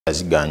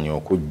aziganya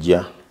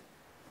okujja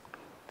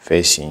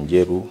face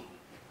njeru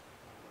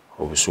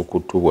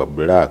obusukutu bwa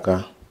black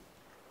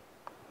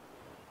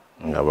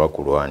nga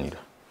bakulwanira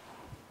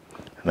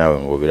nawe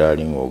ngobera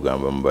ali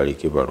ng'ogamba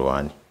mubalike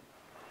balwani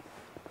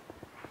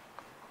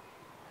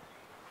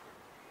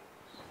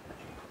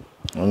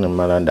ono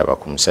malanda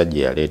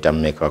bakumusajja yaleeta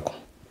mmekako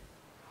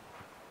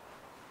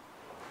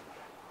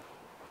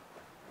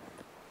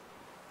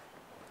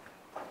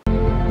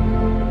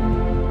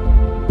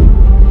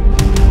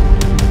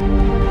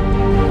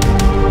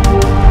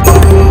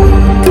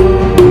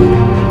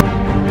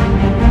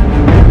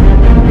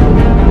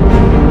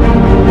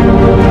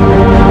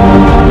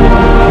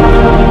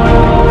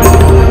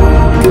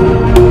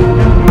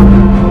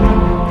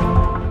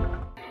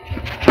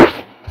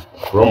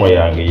promo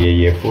yange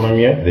ye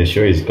fulumye. The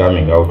show is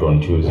coming out on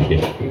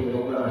Tuesday.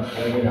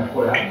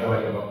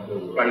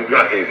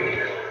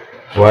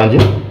 Wanje?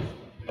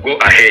 Go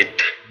ahead.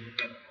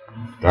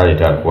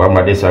 Kale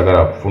kuwambadde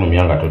saagala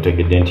kufulumya nga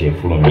totegedde nti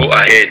efulumye. Go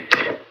ahead.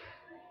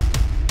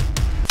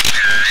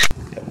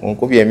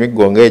 Munkubye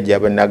emiggo ng'ejja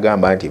bwe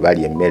nagamba nti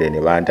bali emmere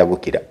ne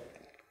bantabukira.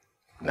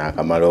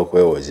 N'akamala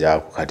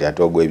okwewozaako kati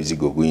ate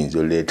ogw'ebizigo guyinza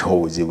oleeta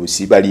obuzibu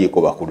si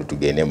baliiko bakulu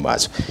tugende mu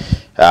maaso.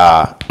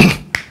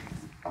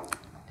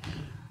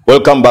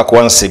 Welcome back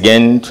once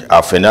again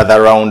for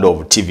another round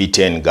of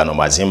TV10 Gano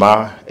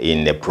Mazima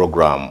in the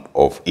program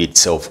of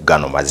itself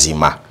Gano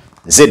Mazima.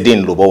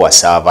 Zedin Lubowa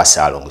Saava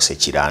salongose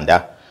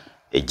kiranda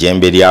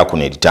ejjembe lyako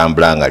ne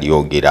litambula nga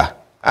lyogera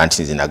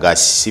anti nze naga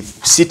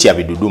siti ya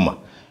biduduma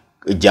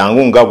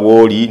jangu nga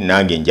bwoli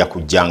nange nja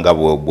kujjanga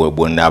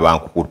bwonna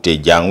nkukutte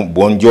jangu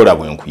bonjola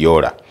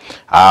bwenkuyola.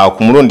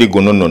 Ku mulundi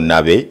guno nno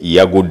nabe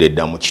yagudde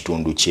dda mu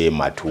kitundu kye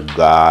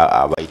Matugga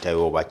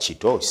abayitayo oba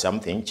kito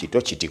something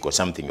kito kitiko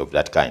something of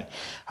that kind.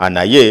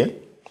 Naye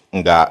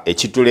nga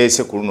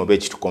ekituleese ku luno be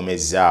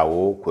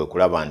ekitukomezzaawo kwe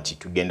kulaba nti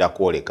tugenda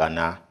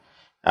kwolekana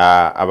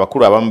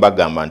abakulu abamu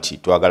bagamba nti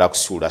twagala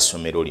kusuula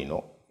ssomero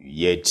lino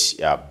yet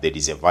there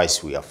is a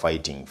vice we are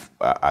fighting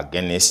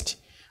against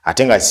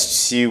ate nga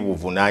si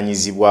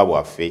buvunaanyizibwa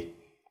bwaffe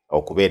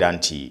okubeera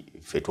nti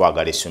ffe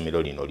twagala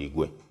essomero lino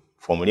ligwe.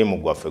 Omulimu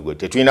gwaffe gwe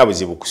tetulina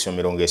buzibu ku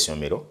ssomero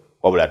ng'essomero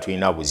wabula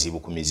tulina buzibu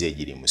ku mize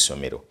egiri mu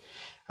ssomero.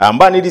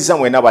 Mbaniriza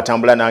mwena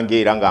batambula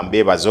nange era nga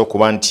mbeebaza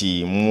okuba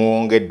nti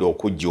mwongedde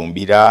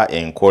okujjumbira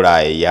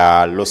enkola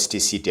eya Lost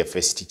City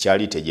Fest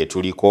Charity gye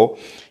tuliko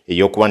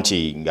ey'okuba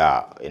nti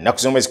nga ennaku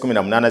z'omwezi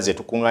 18 ze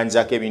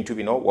tukungaanyizaako ebintu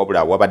bino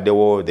wabula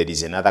wabaddewo there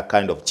is another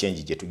kind of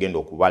change gye tugenda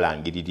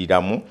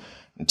okubalangiririramu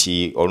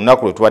nti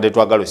olunaku lwe tubadde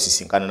twagala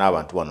osisinkana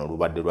n'abantu bano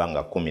olubadde lwanga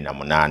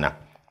 18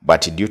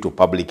 but due to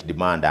public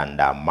demand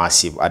and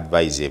massive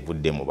advice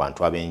evudde mu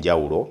bantu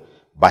ab'enjawulo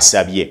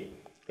basabye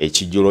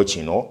ekijjulo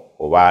kino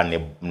oba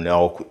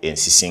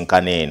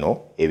ensisinkana eno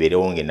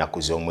ebeerewo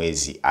ng'ennaku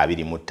z'omwezi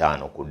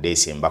 25 ku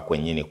Desemba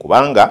kwennyini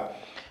kubanga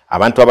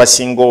abantu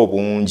abasinga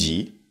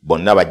obungi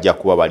bonna bajja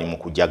kuba bali mu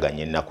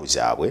kujaganya ennaku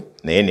zaabwe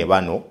naye ne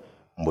bano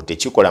mbu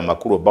tekikola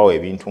makulu bawo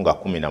ebintu nga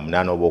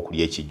 18 oba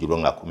okulya ekijjulo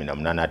nga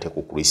 18 ate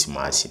ku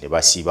Christmas ne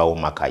basiibawo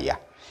makaya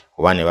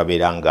oba ne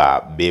babeera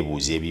nga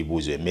beebuuza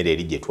ebibuuzo emmere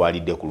eri gye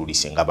twalidde ku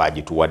lulise nga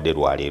baagituwadde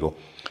lwaleero.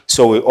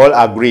 So we all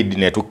agreed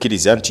ne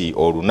tukkiriza nti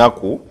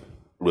olunaku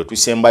lwe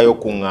tusembayo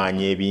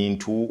kuŋŋaanya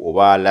ebintu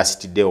oba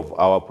last day of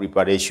our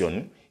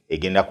preparation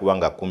egenda kuba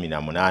nga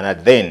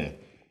 18 then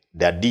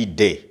the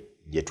D-Day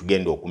gye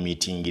tugenda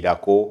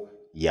okumiitingirako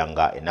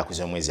yanga ennaku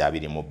z'omwezi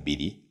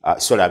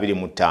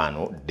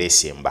 25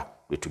 Desemba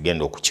lwe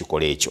tugenda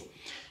okukikola ekyo.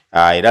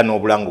 Era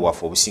n'obulangu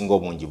bwaffe obusinga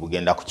obungi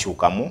bugenda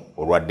kukyukamu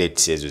olwa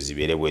dates ezo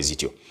zibeere bwe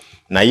zityo.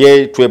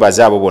 Naye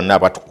twebaza abo bonna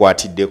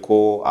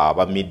abatukwatiddeko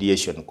aba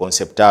Mediation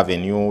Concept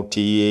Avenue,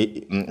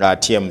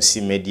 TMC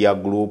Media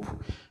Group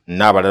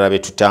n'abalala be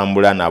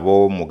tutambula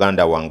nabo.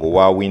 Muganda wange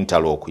wa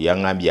Winterlock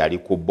yaŋŋambye ali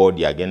ku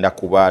board agenda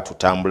kuba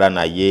tutambula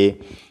naye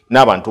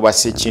n'abantu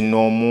basse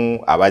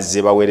kinnoomu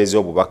abazze baweereza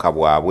obubaka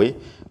bwabwe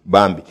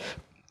bambi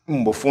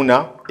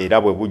mbufuna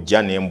era bwe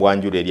bujja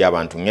n'embwanjula eri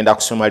abantu. Ngenda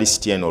kusoma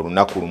lisiti eno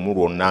olunaku lumu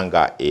lwonna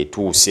nga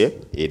etuuse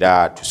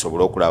era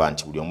tusobole okulaba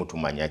nti buli omu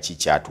tumanya ki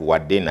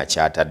kyatuwadde na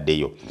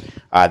kyataddeyo.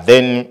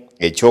 Then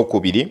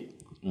ekyokubiri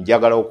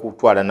njagala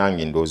okutwala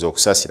nange ndowooza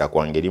okusasira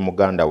kwange eri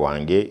muganda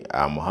wange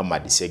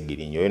Muhammad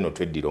Segirinyo eno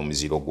tweddira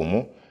omuziro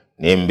gumu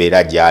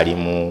n'embeera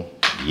gy'alimu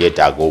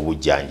yeetaaga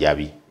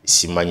obujjanjabi.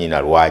 Simanyi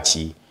na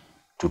lwaki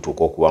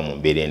tutuuka okuba mu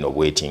mbeera eno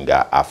bweti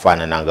nga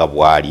afaanana nga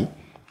bw'ali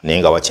naye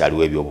nga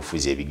wakyaliwo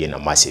ebyobufuzi ebigenda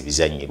maaso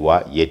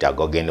ebizannyirwa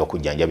yeetaaga ogenda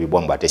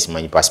okujjanjabibwa mbu ate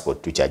simanyi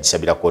passport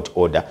tukyagisabira court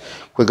order.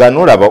 Kwegana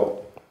olaba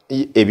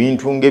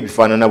ebintu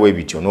ng'ebifaanana bwe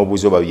bityo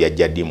n'obuuza oba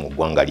byajja ddi mu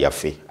ggwanga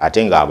lyaffe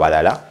ate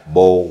ng'abalala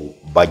bo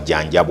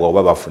bajjanjabwa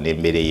oba bafuna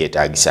emmere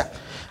yeetaagisa.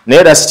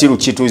 Naye era sitiru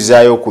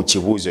kituuzaayo ku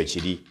kibuuzo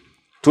kiri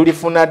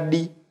tulifuna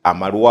ddi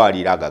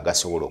amalwaliro ago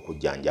agasobola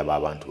okujjanjaba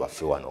abantu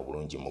baffe wano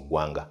obulungi mu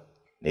ggwanga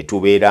ne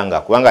tubeera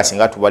nga kubanga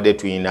singa tubadde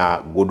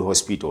tulina good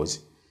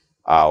hospitals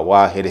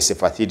wa health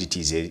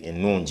facilities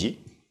ennungi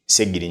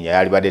Segirinya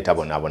yalibadde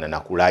tabonaabona na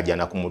kulaaja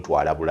na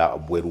kumutwala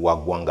bweru wa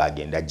ggwanga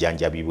agenda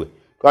jjanjabibwe.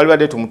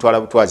 Twalibadde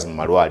tumutwala butwazi mu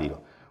malwaliro.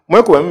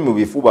 mwekuba mu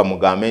bifuba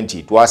mugambe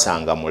nti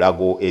twasanga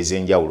mulago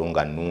ezenjawulo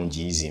nga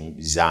nnungi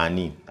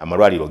zaani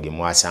amalwaliro ge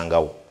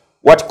mwasangawo.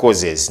 What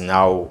causes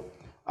now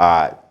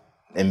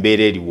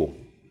embeera eriwo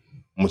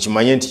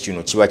mukimanye nti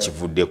kino kiba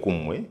kivudde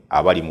kummwe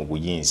abali mu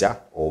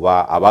buyinza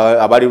oba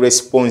abali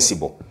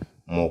responsible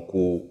mu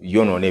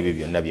kuyonoona ebyo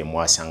byonna bye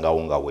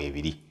mwasangawo nga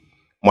weebiri.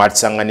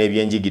 Mwatusanga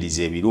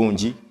n'ebyenjigiriza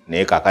ebirungi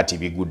naye kakati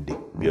bigudde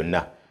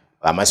byonna.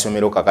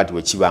 Amasomero kakati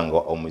bwe kibanga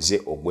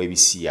omuze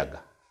ogw'Ebisiyaga.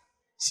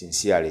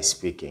 Sincerely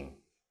speaking,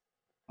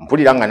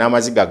 mpulira nga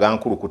n'amaziga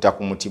gankulukuta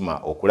ku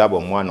mutima okulaba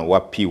omwana wa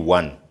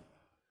P1,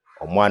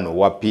 omwana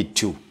wa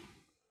P2,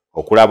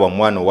 okulaba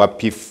omwana wa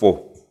P4,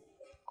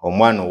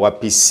 omwana wa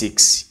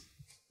P6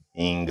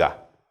 nga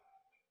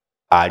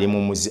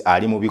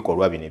ali mu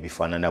bikolwa bino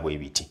ebifaanana bwe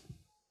biti.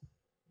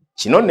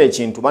 Kino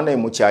n'ekintu banaye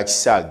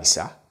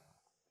mukyakisaagisa,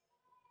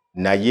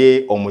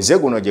 naye omuze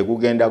guno gye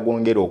gugenda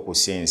gwongera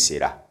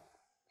okusensera.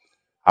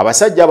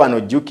 Abasajja bano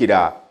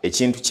jjukira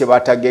ekintu kye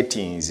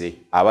batagetinze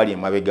abali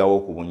emabegawo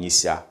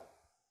okubunyisa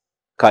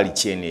kali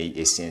kyene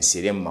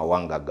essensere mu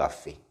mawanga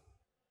gaffe.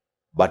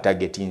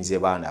 Batagetinze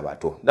baana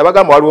bato.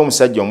 Ndabagamba waliwo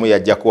omusajja omu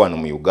yajjako wano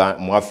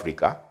mu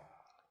Africa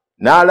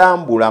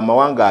n'alambula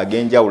amawanga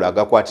ag'enjawulo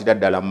agakwatira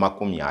ddala mu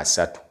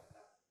 30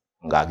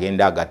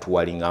 ng'agenda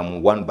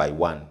agatuwalingamu one by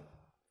one.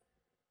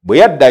 Bwe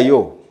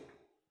yaddayo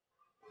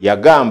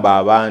yagamba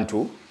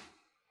abantu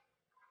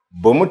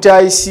bwe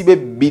mutayisibe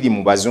bbiri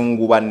mu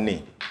bazungu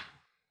banne,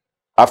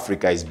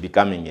 Africa is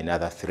becoming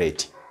another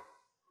threat.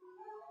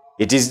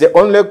 It is the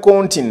only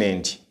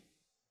continent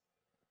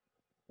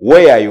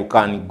where you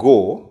can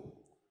go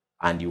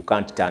and you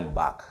can't turn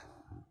back.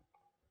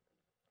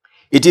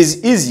 It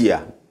is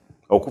easier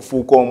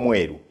okufuuka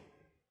omweru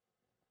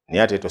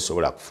naye ate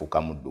tosobola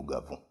kufuuka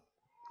muddugavu.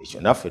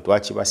 Ekyo naffe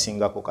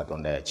twakibasingako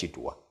Katonda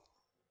yakituwa.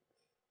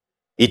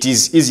 It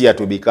is easier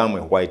to become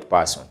a white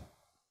person,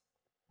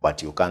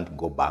 but you can't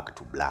go back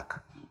to black.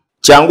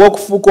 Kyangu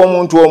okufuuka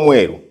omuntu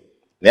omweru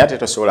naye ate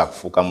tosobola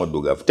kufuuka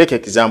muddugavu. Take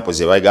example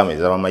ze bayigamba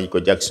ez'aba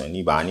Michael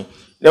Jackson baani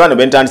ne bano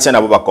bentandise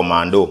nabo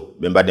bakomando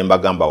bembadde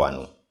mbagamba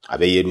wano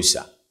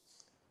abeyerusa.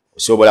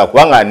 Osobola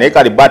kubanga naye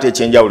kali bate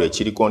ekyenjawulo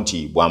ekiriko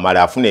nti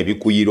bw'amala afuna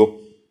ebikuyiro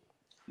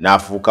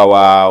n'afuuka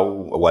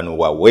wano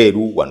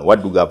waweeru, wano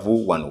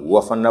waddugavu, wano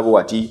wafaanana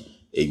bw'ati,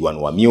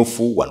 wano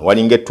wamyufu, wano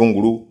walinga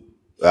ettungulu.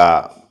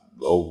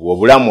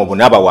 Obulamu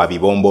obunaba wa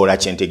bibomboola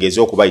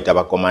kyentegeeza okubayita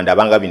bakomanda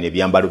abanga bino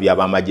ebyambalo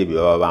by'abamagye bye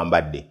baba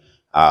bambadde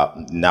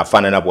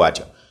nafaanana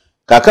bw'atyo.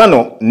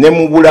 Kakano ne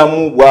mu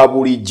bulamu bwa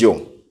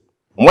bulijjo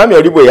omwami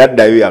oli bwe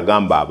yaddayo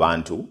yagamba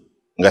abantu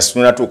nga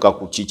situnatuuka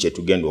ku ki kye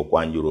tugenda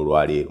okwanjula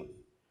olwaleero.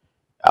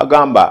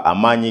 Agamba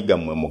amaanyi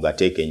gammwe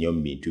mugateeke nnyo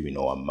mu bintu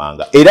bino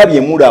wammanga era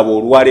bye mulaba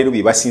olwaleero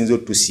bye basinze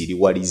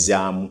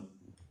otusiriwalizaamu.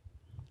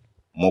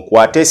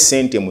 Mukwate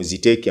ssente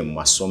muziteeke mu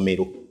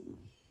masomero.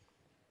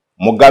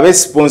 Mugabe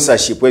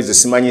sponsorship ezo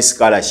simanyi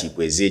scholarship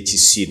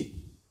ez'ekisiru.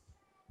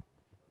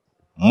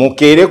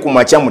 Mukeere ku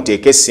makya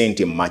muteeke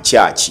ssente mu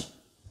makyaki.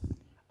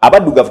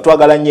 Abaddugavu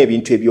twagala nnyo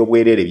ebintu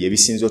eby'obwereere bye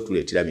bisinze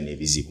otuleetera bino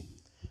ebizibu.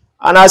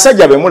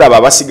 Abasajja be mulaba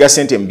abasiga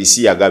ssente mu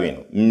Bisiyaga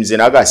bino nze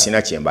naga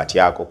sina kye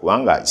mbatyako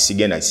kubanga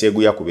sigenda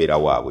seeguya kubeera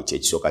waabwe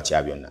kyekisooka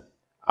kya byonna.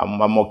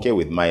 I'm okay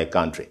with my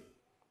country.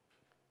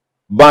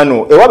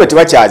 Bano ewabe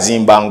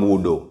tebakyazimba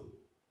nguudo.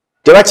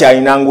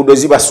 Tebakyalina nguudo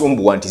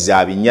zibasumbuwa nti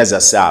za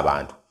binyaza sa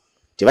abantu.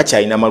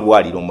 Tebakyalina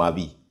malwaliro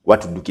mabi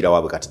watuddukira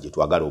waabwe kati gye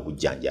twagala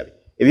obujjanjabi.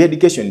 Ebya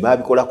education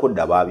baabikolako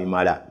dda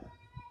baabimala.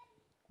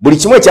 Buli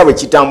kimu ekyabwe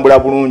kitambula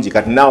bulungi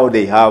kati now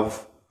they have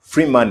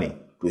free money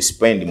to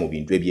spend mu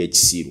bintu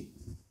eby'ekisiru.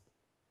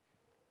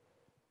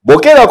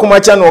 Bokera ku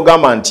makya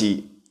n'ogamba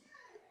nti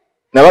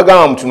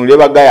nabagamba mutunulire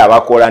bagaya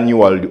abakola New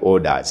World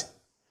Orders.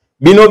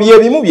 Bino bye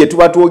bimu bye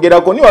tuba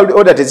twogerako. New World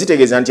Order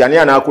tezitegeeza nti ani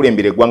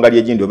anaakulembera eggwanga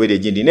ly'egindi obeera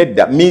egindi.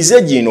 Nedda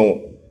mize gino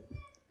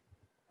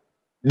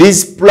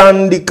these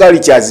planned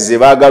cultures ze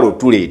baagala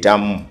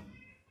otuleetamu.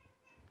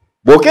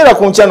 Bokera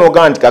ku nkya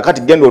n'ogamba nti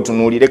kakati genda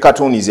otunuulire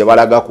katuuni ze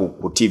balaga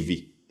ku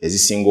TV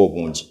ezisinga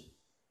obungi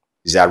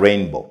za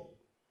Rainbow.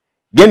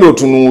 Genda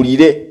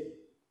otunuulire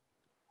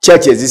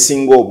church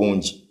ezisinga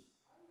obungi.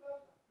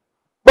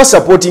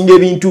 Basupporting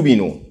ebintu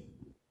bino.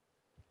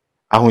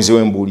 Aho nze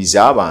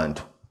wembuuliza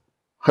abantu.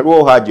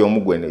 Haliwo haja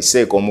omugwe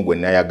seeko omugwe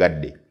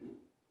nayagadde.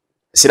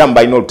 Siramu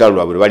balina olutalo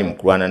lwabwe bali mu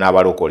kulwana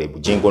n'abalokole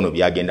bujingono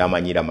byagenda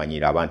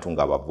amanyira abantu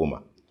nga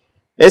bavuma.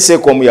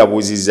 Seeko omu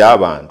yabuuzizza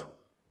abantu.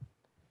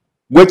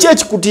 Gwe ki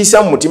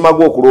ekikutiisa mu mutima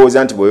gwo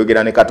okulowooza nti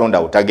bw'oyogera ne Katonda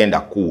otagenda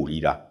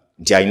kuwulira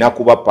nti alina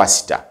kuba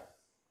pasita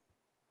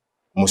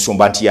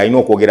musumba nti alina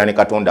okwogera ne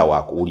Katonda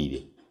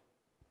waakuwulire.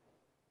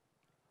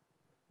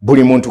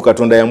 Buli muntu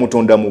Katonda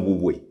yamutonda mu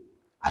bubwe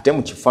ate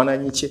mu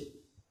kifaananyi kye.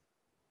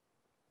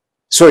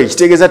 So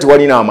ekitegeeza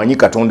tewalina amanyi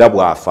Katonda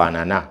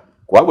bw'afaanana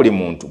kuba buli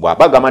muntu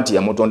bw'abagamba nti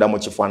yamutonda mu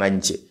kifaananyi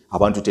kye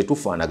abantu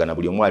tetufaanagana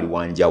buli omu ali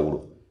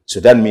wanjawulo.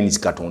 So that means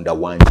Katonda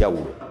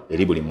wanjawulo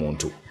eri buli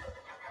muntu.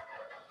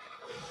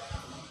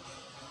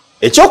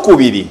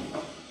 Ekyokubiri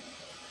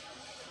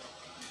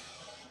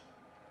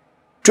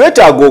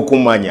twetaaga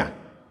okumanya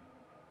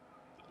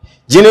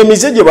gino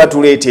emize gye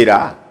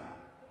batuleetera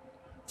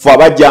Ffe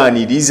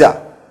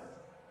abajjaniriza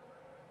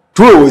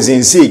tulowooza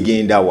ensi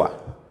egenda wa.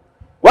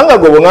 Wanga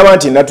gwe bw'ongamba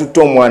nti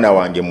natutta omwana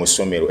wange mu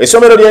ssomero.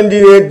 Essomero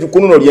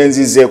kuno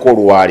lyenzizzeeko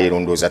olwaleero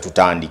ndowooza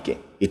tutandike.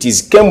 It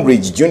is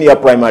Cambridge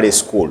Junior Primary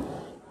School.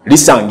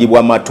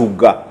 Lisangibwa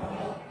Matugga.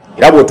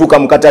 Era bw'otuuka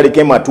mu katale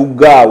k'e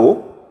Matugga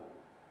awo,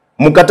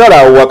 mu katale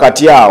awo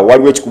wakati awo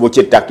waliwo ekikubo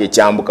ky'ettaka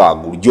ekyambuka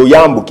waggulu.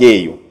 Gy'oyambuka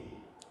eyo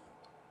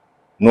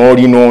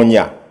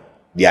n'olinoonya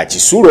lya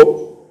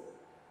kisulo.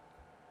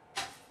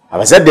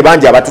 Abazadde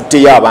bangi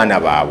abatutteyo abaana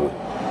baabwe.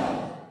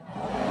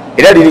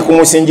 Era liri ku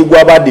musingi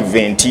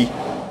gw'Abadiventi.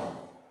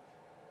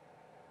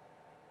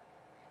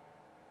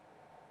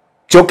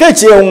 Kyokka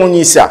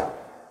ekyewuunyisa,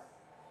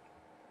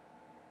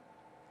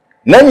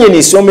 nannyini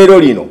essomero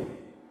lino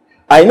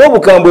alina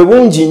obukambwe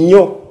bungi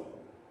nnyo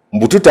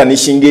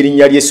mbututanishinga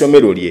erinnya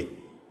ly'essomero lye.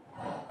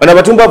 Bano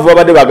abatumbavu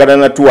babadde baagala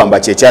natuwamba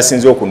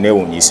kyekyasinze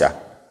okuneewuunyisa.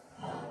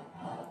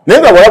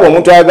 Naye nga bw'olaba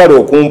omuntu ayagala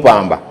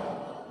okumpamba,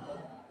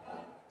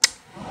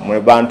 mwe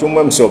bantu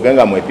mwe musooke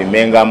nga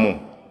mwepimengamu.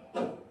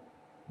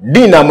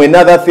 Dina mwe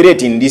another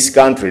threat in this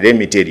country, let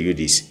me tell you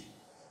this.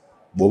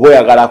 Bw'oba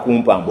oyagala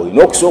kumpamba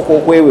olina okusooka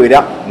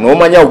okwewera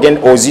n'omanya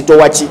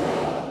ozitowa ki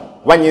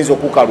kuba nnyinza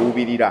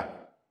okukaluubirira.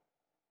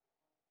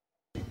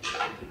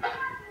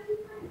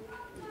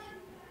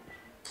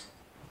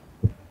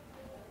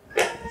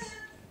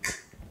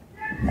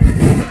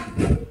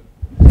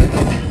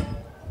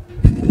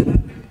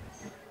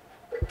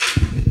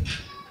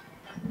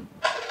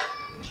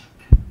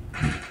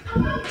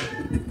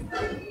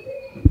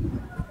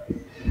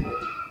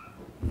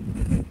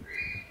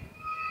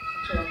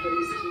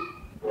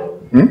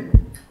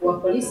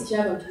 Police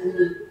chaba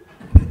tumye.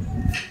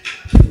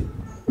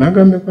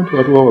 Nagambe ko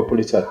tuwa wa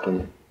police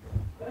atumye.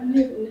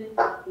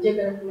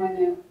 Njagala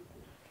kumanya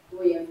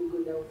we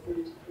yavuga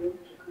ofuli to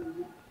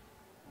come.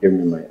 Give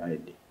me my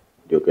ID.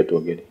 Ndio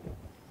ketogere.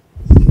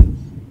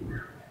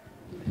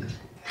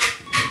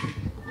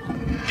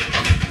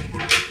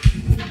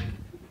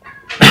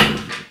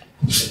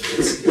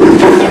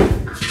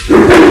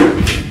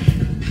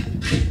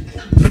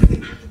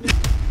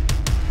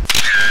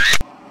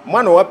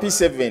 Mwana wa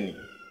P7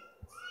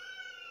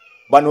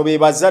 bano be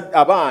bazadde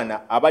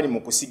abaana abali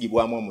mu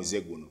kusigibwamu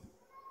omuze guno.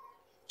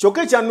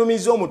 Kyokka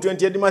ekyannumiza omutwe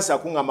nti Edmasa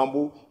akungamba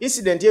mbu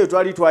incident eyo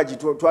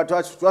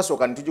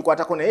twasooka ne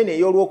tugikwatako naye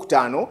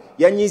n'ey'olwokutaano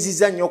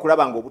yanyiizizza nnyo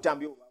okulaba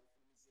ng'obutambi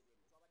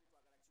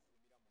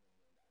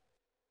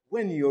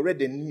when you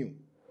already knew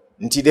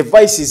nti the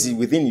vices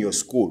within your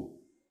school,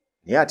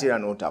 naye ate era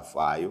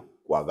n'otafaayo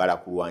kwagala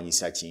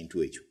kulwanyisa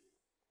kintu ekyo.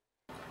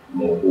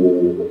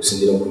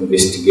 Okusinziira ku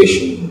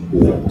investigation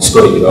ku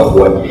story gye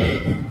bakuwa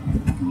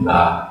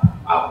nga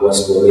akuwa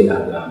story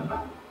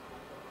agamba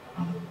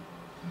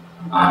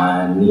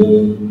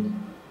ani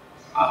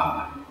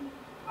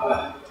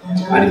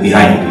ali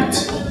behind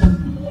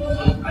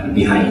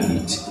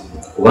it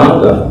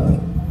kubanga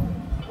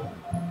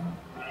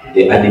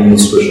the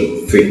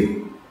administration fee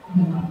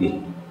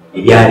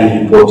ebyali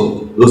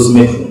reported, those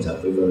methods are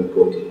very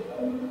reported,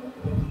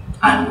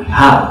 and we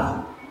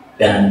have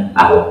done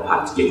our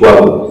part. It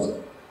was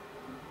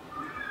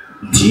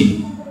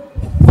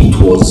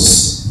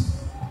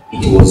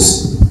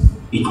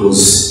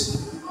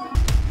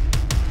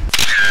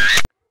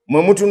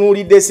mwe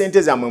mutunuulidde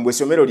sente zammwe mbwe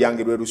essomero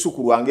lyange lwe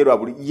lusuku lwange lwa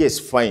buli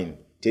yes fine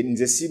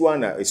nze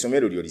sirwana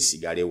essomero lyo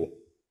lisigalewo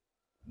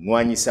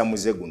nwanyisa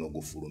muze guno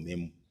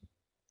gufulumemu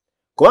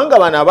kubanga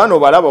bano abaana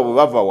obalaba bwe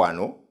bava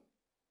wano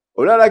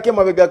olalako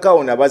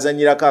emabegakawo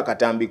nabazanyirako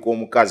akatambi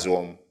k'omukazi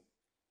omu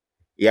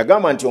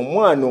yagamba nti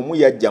omwana omu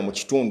yajja mu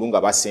kitundu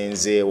nga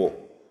basenzeewo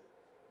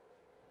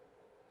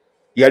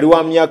yali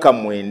wa myaka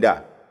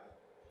 9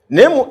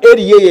 naye mu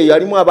eri eyo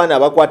yalimu abaana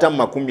abakwata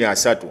mu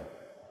 30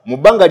 mu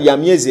bbanga lya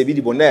myezi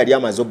 2 bonna yali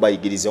amaze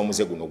obayigiriza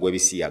omuze guno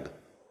gw'Ebisiyaga.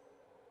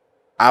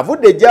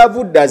 Avudde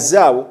gy'avudde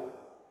azaawo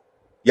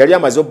yali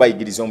amaze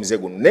obayigiriza omuze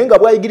guno naye nga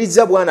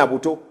bwayigiriza bwana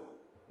buto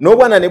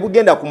n'obwana ne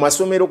bugenda ku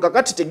masomero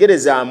kakati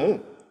tegerezaamu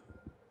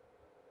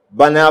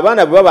bano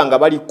abaana bwe baba nga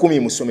bali 10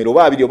 mu ssomero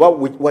oba 2 oba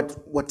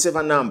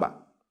whatever number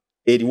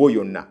eriwo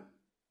yonna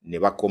ne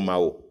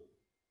bakomawo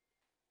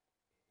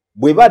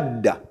bwe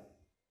badda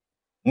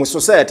mu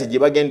society gye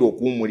bagenda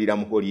okuwumulira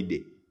mu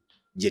holiday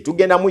gye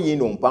tugenda mu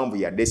yino mpanvu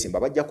ya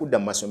December bajja kudda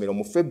mu masomero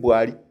mu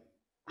February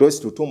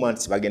close to 2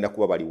 months bagenda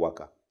kuba bali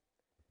waka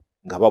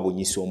nga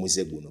babunyisa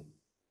omuze guno.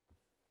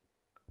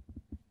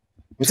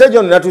 Musajja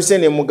ono natuuse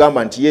ne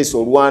mugamba nti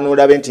yesu olwano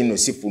olabe nti nno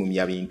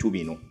sifulumya bintu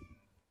bino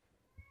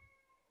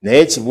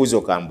naye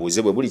ekibuuzo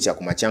kambuuze bwe buli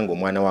kyakumakyanga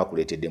omwana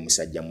waakuleetedde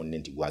musajja munne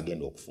nti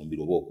gwagenda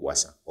okufumbira oba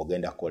okuwasa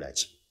ogenda kukola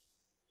ki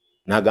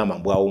n'agamba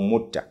mbwawo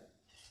mutta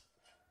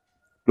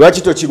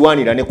lwaki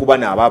tokirwanira ne kuba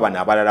n'abaabana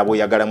abalala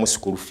b'oyagala mu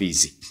school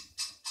fees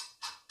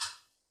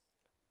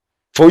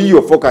for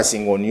you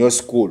focusing on your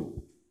school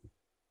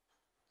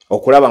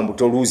okulaba mbu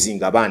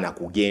toluuzinga baana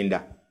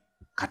kugenda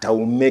kati I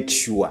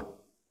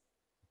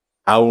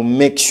will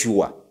make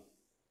sure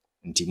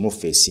nti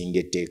mufeesinga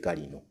etteeka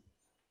lino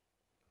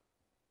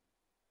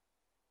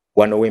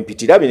wano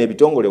wempitira bino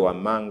ebitongole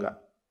wammanga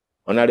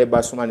Honorable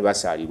Basumani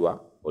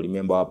basaalirwa oli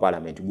member wa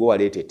parliament gwe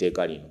waleeta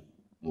etteeka lino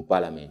mu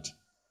parliament.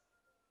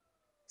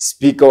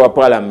 Speaker wa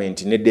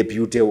parliament ne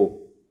deputy wo.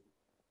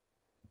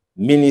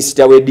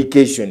 Minister of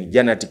Education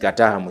Janet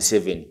Kataha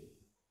Museveni.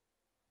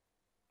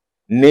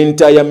 The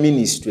entire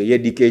ministry of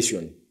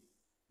education.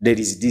 There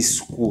is this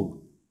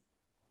school.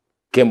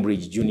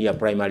 Cambridge Junior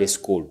Primary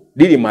School.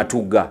 Lili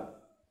Matugga.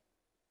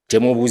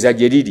 Temubuuza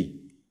gye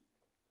lili.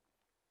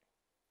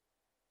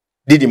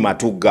 Lili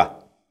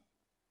Matugga.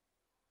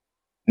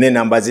 Ne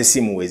namba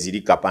z'essimu we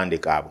ziri kapande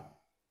kaabwe.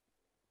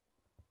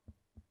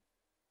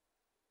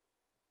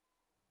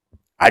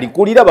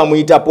 Alikulira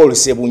bamuyita Paul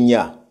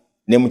Sebunya.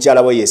 Ne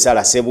mukyala we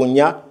Yesala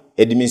Sebunya,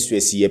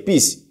 administration ye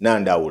peace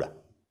Nandawula.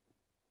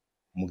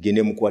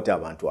 Mugende mukwata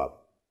abantu abo.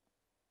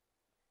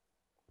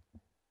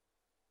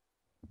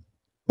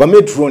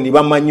 Bametroni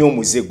bamanyi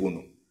omuze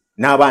guno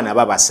n'abaana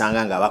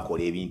babasanga nga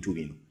bakola ebintu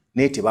bino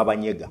naye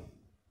tebabanyega.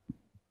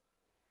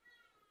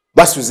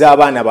 Basuza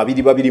abaana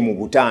babiri mu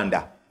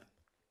butanda.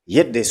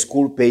 Yet the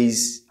school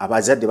pays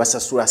abazadde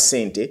basasula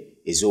ssente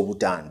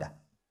ez'obutanda.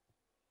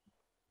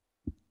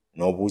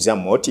 N'obuuza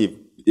motive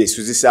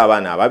esuzisa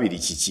abaana ababiri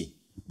kiki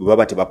bwe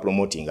baba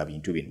tebapromotinga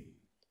bintu bino.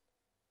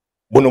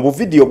 Buno bu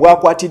video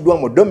bwakwatiddwa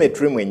mu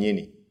dormitory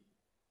mwennyini.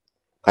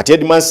 Kati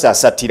headmaster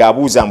Basattira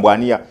abuuza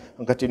mbwaniya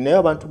nkati naye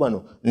abantu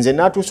bano nze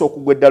n'atuusa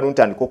okugwa eddalu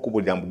ntandika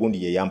okubulira mu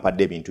Bugundi ye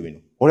yampadde ebintu bino.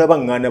 Olaba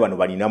nganda bano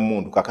balina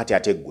mmundu kakati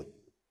ate ggwe.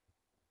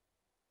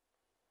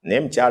 Naye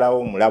mukyala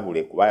wo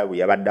mulabule kuba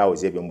yabadde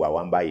awoza ebyo mbw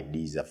awamba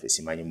ID zaffe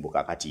simanyi mbu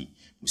kakati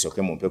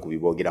musoke mumpe ku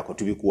biboogerako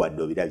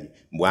tubikuwadde obirabye.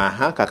 Mbw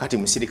aha kakati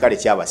musirikale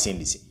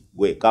kyabasindise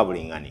gwe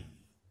kabulingane.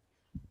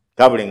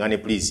 Kabulingane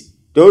please.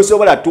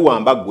 Tosobola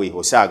tuwamba gwe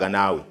osaaga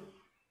naawe.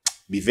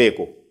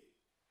 Biveeko.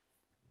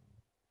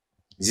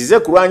 Zize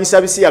kulwanyisa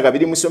Ebisiyaga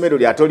biri mu ssomero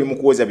lyato oli mu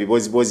kuwoza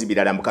bibozibozi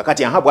birala mu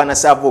kakati aha bwana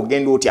Saava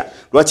ogenda otya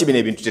lwaki bino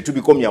ebintu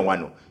tetubikomya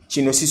wano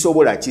kino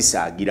sisobola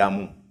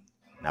kisaagiramu.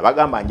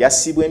 Nabagamba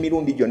njasibwa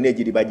emirundi gyonna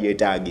egiri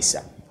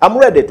bagyetaagisa. I'm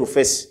ready to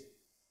face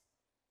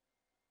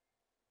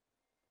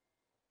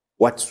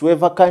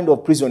whatsoever kind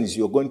of prisons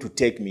you're going to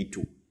take me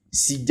to.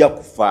 Sijja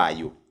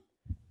kufaayo.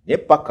 Ne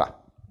paka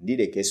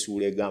ndireka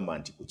essuula egamba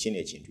nti ku kino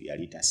ekintu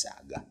yali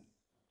tasaaga.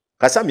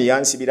 Kasami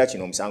yansibira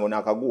kino omusango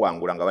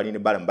n'akaguwangula nga bali ne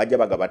balamu bajja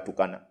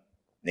bagabattukana.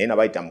 Naye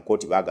nabayita mu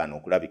kooti baagaana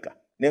okulabika.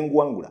 Ne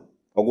nguwangula.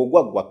 Ogwo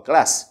gwaggwa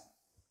class.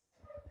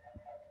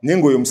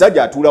 Nengo oyo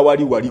musajja atuula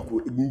wali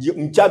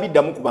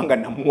nkyabiddamu kubanga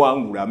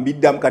namuwangula.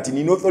 Mbiddamu kati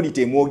nina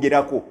authority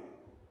emwogerako.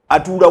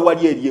 Atuula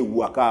wali eri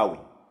ewakaawe.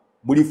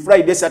 Buli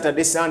Friday,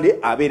 Saturday, Sunday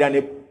abeera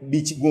ne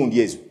bichigundi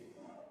ezo.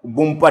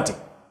 Bumpate.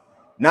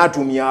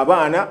 N'atumya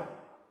abaana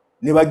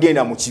ne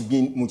bagenda mu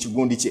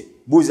kigundi kye.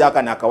 Buuza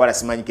akana akawala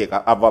simanyi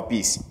keka ava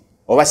peace.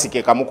 Oba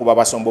sikekamu kuba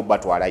basombo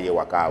batwala ye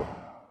wakaawe.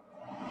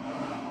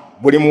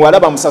 Buli muwala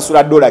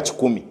bamusasula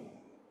 $10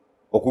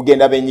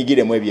 okugenda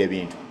benyigiremu ebyo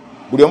ebintu.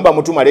 Buli omu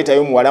bamutuma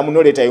leetayo muwala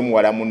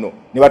muno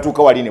ne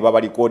batuuka wali ne baba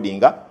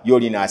recordinga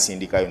yoli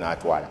n'asindikayo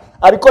n'atwala.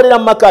 Abikolera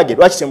mu maka ge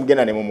lwaki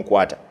temugenda ne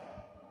mumukwata.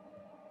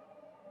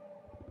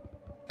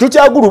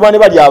 Tukyaguluba ne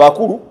bali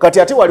abakulu kati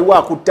ate waliwo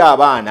akutta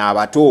abaana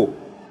abato.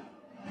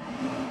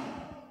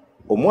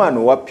 Omwana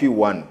owa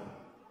P1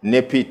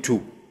 ne P2.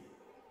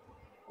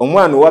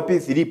 Omwana owa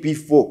P3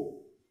 P4.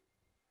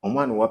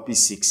 Omwana owa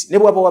P6 ne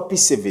bwaba wa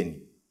P7.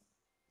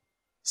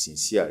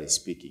 Sincerely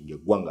speaking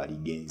eggwanga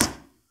ligenze.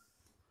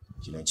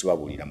 Kino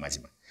nkibabulira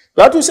mazima.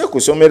 Twatuuse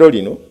ku ssomero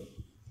lino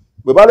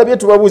bwe balabye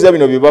tubabuuza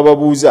bino bye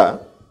bababuuza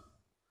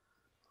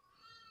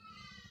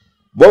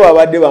bo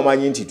babadde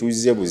bamanyi nti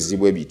tuzze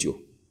buzibu bityo.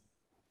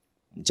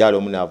 Mukyalo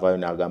omu n'avaayo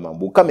n'agamba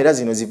mbu kamera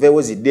zino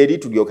ziveewo zidde eri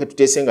tulyoke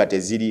tuteese nga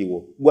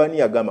teziriiwo. Gwani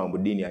yagamba mbu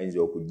ddiini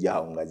ayinza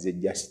okujjaawo nga ze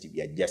just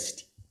bya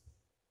just.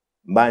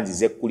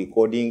 Mbanzize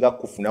kulikodinga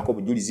kufunako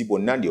bujulizi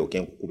bwonna ndyoke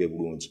nkukube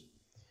bulungi.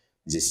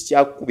 Nze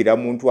sikyakubira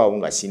muntu awo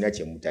nga sina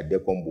kye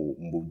mutaddeko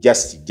mbu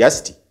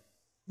just.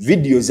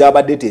 Video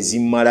zabadde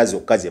tezimmala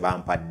zokka ze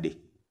bampadde.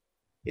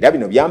 Era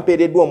bino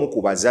byampeereddwa omu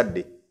ku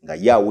bazadde nga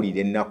ye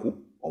awulira ennaku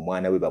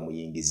omwana we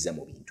bamuyingizza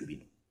mu bintu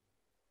bino.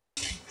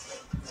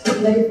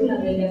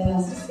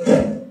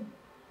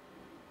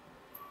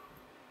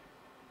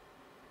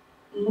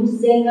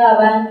 Muzenga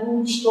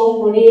abantu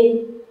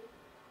kitongole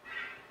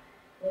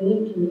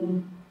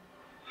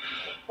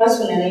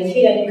personally I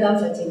feel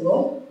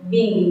uncomfortable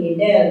being in a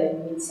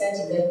dialogue with such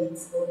a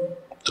guidance body.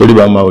 Toli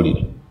ba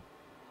mawulire.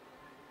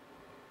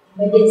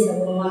 Mbadde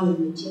nsaba omwami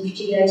mu kintu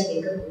kirira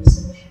kireka ku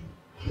solution.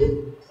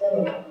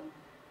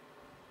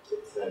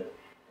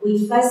 We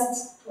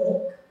first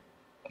talk.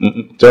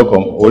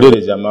 Toko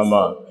uliriza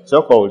mama.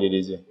 Soko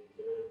ulirize.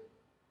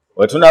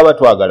 Wetunaba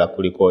twagala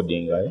ku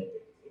recordinga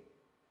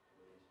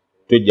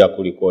tujja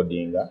ku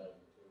recordinga.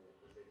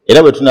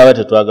 Era bwe tunaba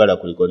tetwagala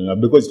ku recordinga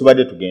because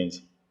tubadde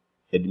tugenze.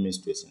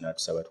 Headmistress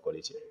n'atusaba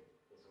tukole ki?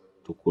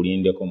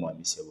 Tukulindeko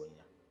mwami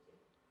Sebunya.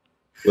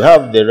 We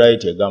have the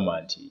right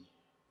government.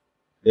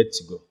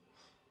 Let's go.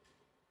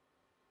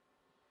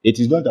 It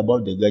is not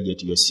about the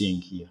gadget you're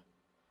seeing here.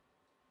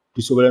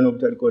 Tusobola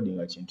n'okuta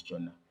recordinga kintu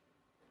kyonna.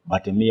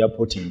 But me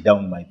putting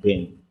down my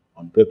pen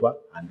on paper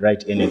and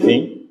write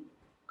anything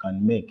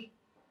can make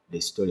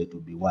the story to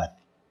be worth.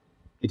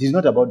 It is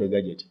not about the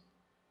gadget.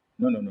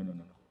 No.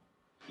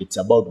 It's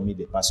about me,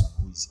 the person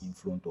who is in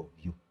front of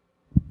you.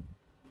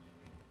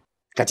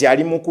 Kati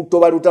ali mu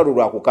kutoba lutalo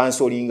lwa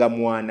kukansolinga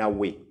mwana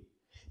we.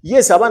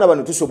 Yes, abaana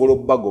bano tusobola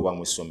okubagoba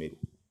mu ssomero.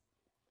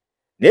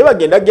 Naye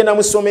bagenda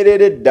mu ssomero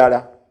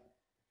eddala.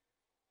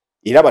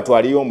 Era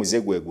batwaliyo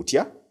omuze gwe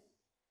gutya.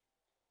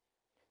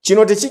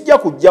 Kino tekijja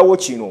kujjawo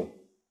kino.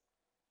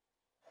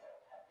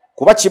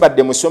 Kuba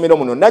kibadde mu ssomero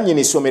muno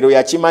nannyini ssomero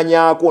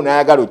yakimanyaako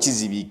n'ayagala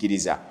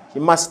okizibiikiriza. He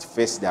must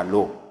face the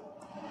law.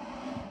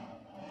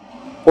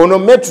 Ono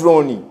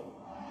metroni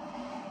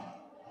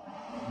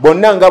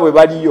bonna nga bwe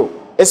baliyo,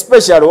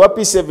 especially wa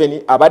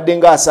P7 abadde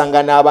nga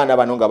asanga n'abaana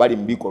bano nga bali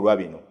mu bikolwa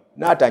bino,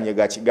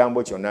 n'atanyega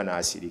kigambo kyonna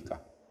n'asirika.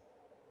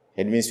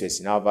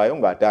 Headmistress n'avaayo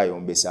ng'ate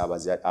ayombesa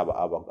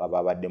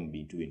ababadde mu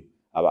bintu bino,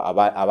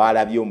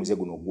 abaalabye omuze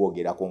guno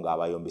gwogerako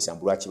ng'abayombesa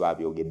mbu lwaki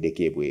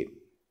babyogeddeko ebweru.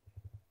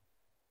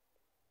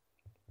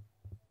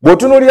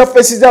 Bw'otunuulira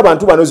feesi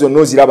z'abantu bano zonna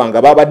oziraba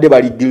nga babadde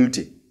bali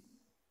guilty.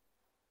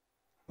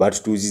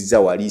 Batutuuzizza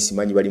wali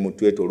simanyi bali mu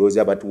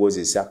twetolooza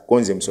batuwozesa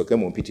konze musoke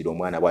mumpitira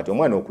omwana bw'ati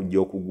omwana okujja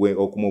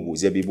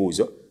okumubuuza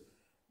ebibuuzo.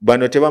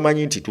 Bano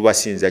tebamanyi nti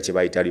tubasinza kye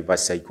bayita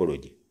reverse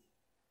psychology.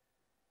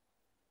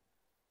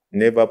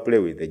 Never play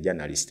with the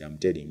journalist, I'm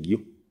telling you.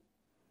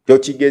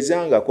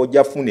 Tokigezanga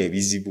kojja funa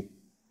ebizibu.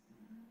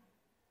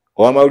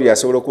 Owamawulire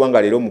asobola okuba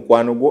nga leero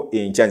mukwano gwo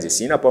enkya nze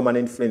sirina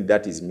permanent friend,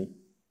 that is me.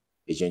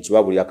 Ekyo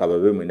nkibabulira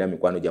kababe mwena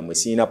mikwano gyammwe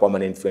sirina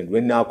permanent friend.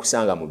 Lwe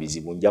nnaakusanga mu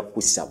bizibu nja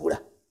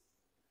kukusabula.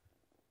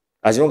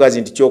 As long as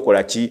nti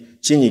kyokola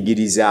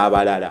kinyigiriza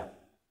abalala.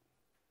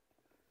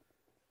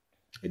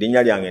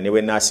 Erinnya lyange ne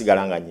bwe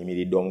naasigala nga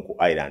nnyimiridde omu ku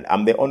Island.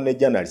 I'm the only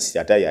journalist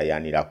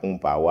atayayaanira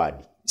kumpa award.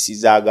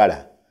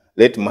 Sizaagala.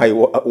 Let my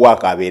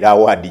work abeera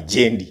award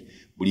gyendi.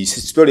 Buli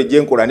story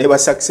gye nkola neba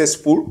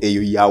successful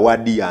eyo ya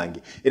award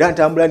yange. Era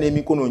ntambula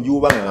n'emikono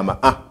njuba nga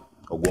ngamba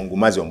ogwo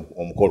ngumaze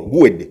omukolo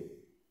guwedde.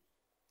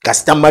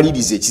 Kasita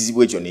maliriza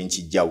ekizibu ekyo ne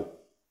nkijjawo.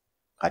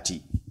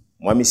 Kati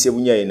Mwami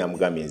Sebunya yena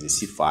mugambye nze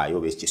sifaayo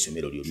b'ekyo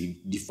essomero lyo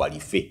lifa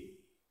life.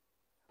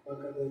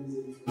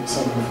 It's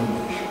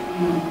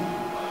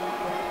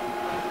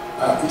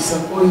a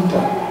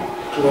pointer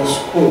to a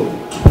school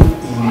to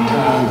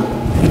internal.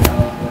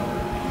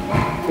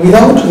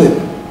 Without them,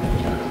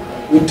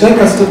 we take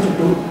a step to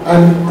do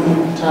an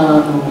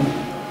internal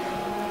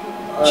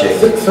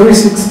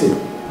 360.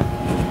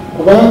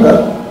 Kubanga,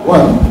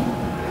 one,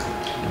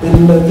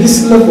 in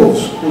this level of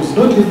schools, you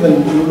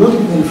will not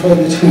even find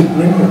it in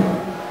Greenland.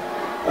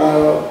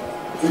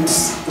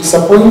 It's a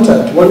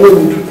pointer to one way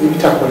we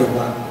tackle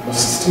the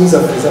systems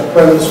of the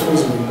primary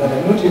schools in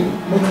Uganda, not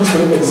just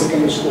the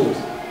secondary schools.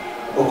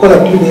 Or call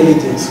up due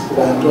diligence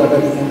to another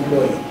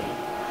employee.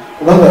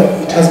 Remember,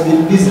 it has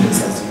been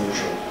business as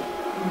usual.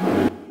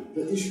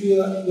 The issue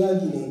here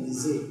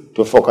is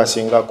to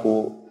focusing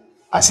ku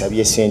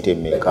asabye sente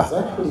meka.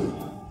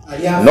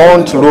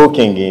 Not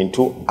looking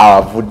into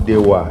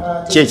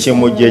avuddewa. Cheche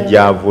muje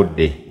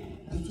gyavudde.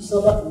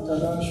 Tusaba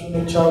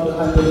international child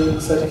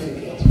handling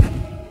certificate.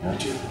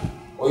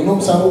 Oyino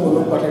kusanga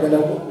okuno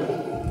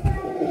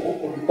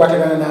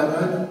kwatagana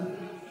n'abaana.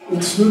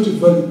 It's not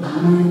valid.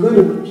 You're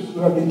going to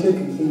have been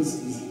taking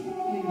things easy.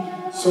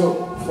 So,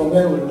 for me,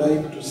 I would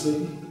like to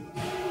say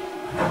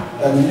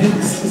the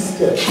next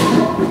step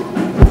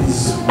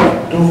is to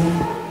do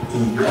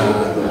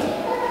internal.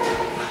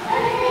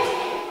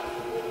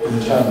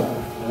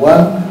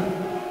 One,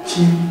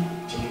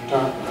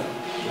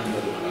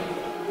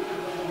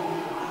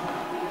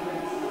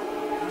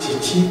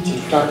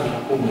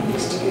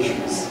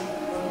 investigations.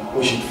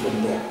 Push it from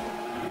there.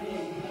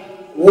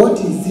 What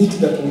is it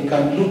that we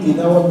can do in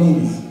our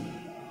means?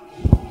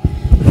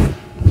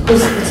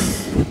 Because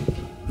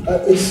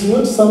it's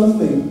not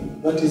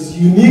something that is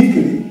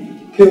uniquely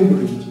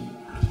Cambridge.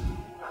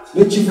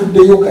 Let you put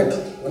the yogurt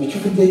when you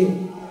put the yogurt.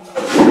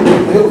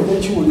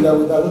 You with a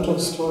lot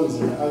of stories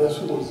in other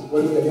schools.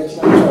 When we are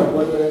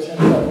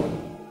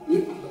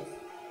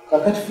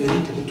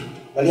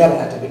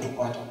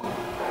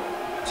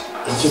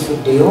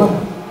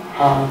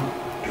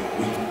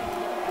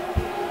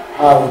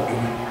how do we?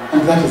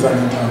 And that is an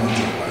internal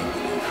job, I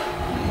believe.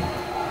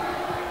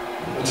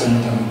 It's an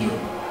internal job.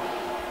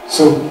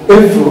 So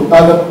every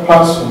other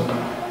person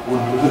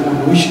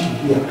would wish to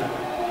hear,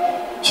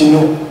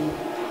 Chino,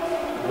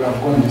 we have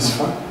gone this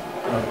far, we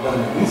have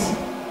done this, we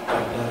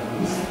have done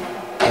this,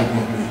 and we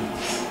are doing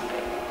this.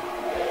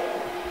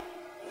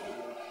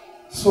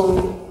 So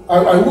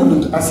I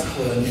wouldn't ask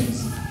for the names.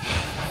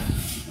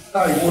 I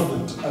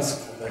wouldn't ask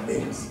for the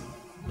names.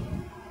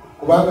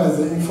 Kubanga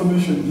the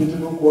information you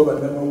don't go over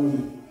them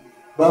only.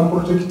 Ban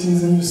protecting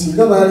them, you see,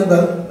 I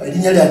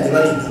didn't have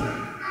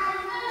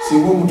see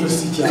what to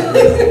see.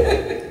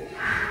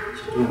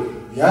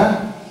 Yeah.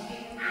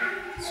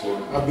 So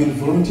I've been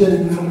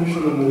volunteering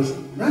information on this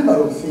number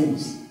of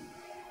things.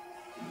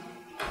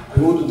 I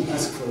wouldn't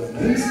ask for the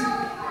names. I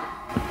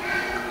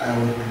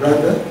would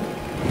rather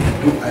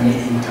do an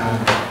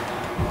internal.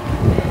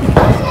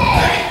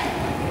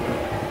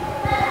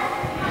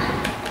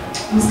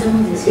 Mr.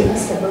 Moses, you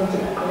asked about the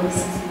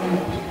policies.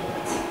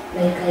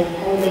 like I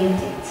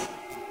highlighted,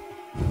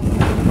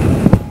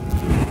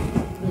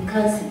 the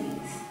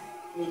counselings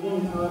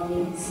within our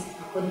means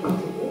according to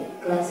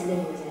the class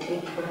levels and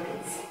age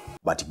brackets.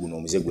 But guno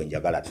omuze gwe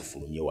njagala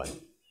tufulumye wano.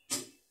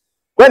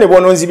 Kwene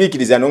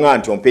bw'ononzibikiriza nonga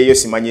nti ompeeyo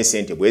simanye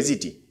ssente bwe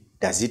ziti,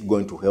 does it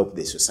going to help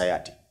the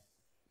society?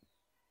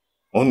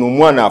 Ono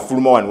omwana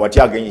afuluma wano wati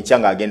agenye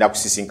kyanga agenda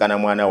kusisinkana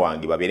mwana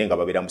wange babeere nga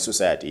babeera mu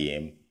society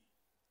yemu.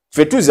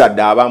 Ffe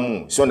tuzadde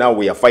abamu, so now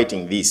we are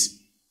fighting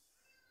this.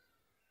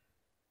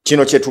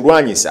 Kino kye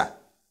tulwanyisa.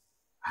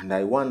 And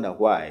I wonder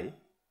why.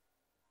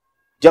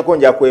 Jako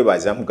nja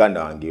kwebaza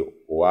muganda wange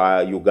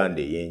wa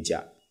Uganda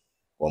ey'enkya.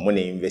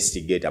 Omune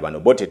investigator bano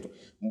bote.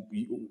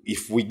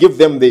 If we give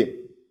them the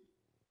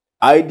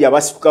idea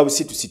basituka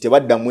busitu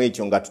tebaddamu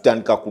ekyo nga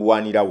tutandika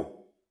kulwanirawo.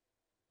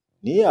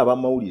 Niye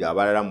abamawulire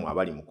abalalamu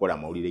abali mukola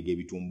mawulire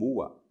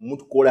g'ebitumbuwa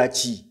mutukola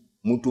ki?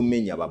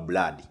 Mutumenya ba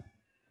blood.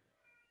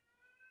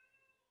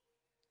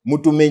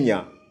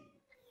 Mutumenya.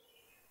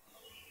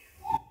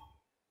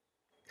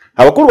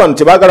 Abakulu bano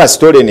tebaagala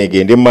story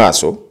negende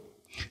maaso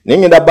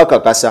nengenda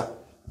bakakasa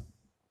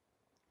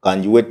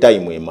kanjiwe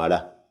time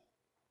emala.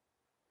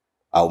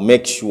 I'll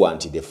make sure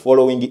that the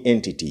following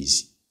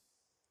entities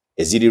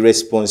is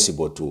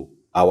responsible to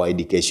our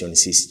education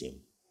system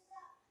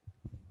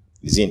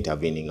is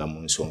intervening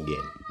mu nsonga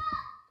eno.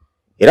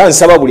 Era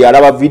nsaba buli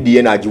alaba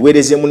video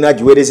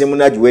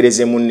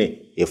nagiweereze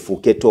munne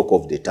efuuke talk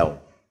of the town.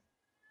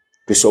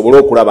 Tusobole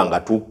okulaba nga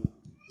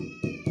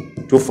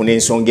tufuna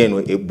ensonga eno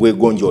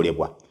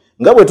ebwegonjoolebwa.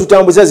 Nga bwe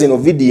tutambuza zino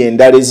video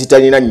endala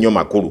ezitalina nnyo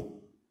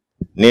makulu,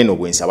 neeno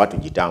bwe nsaba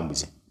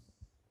tugitambuze.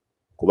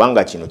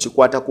 Kubanga kino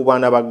kikwata ku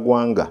baana ba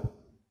ggwanga,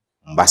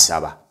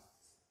 mbasaba.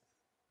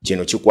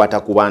 Kino kikwata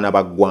ku baana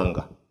ba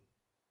ggwanga.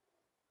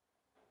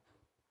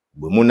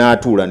 Bwe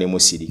munaatuula ne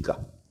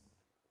musirika,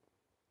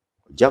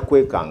 ojja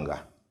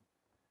kwekanga.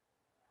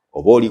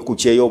 Oba oli ku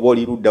kyeyo oba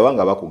oli ludda wa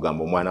nga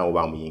bakugamba omwana wo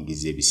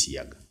bamuyingiza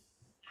Ebisiyaga.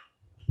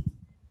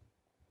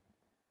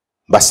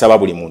 Basaba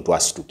buli muntu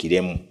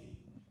asitukiremu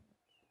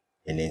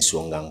eno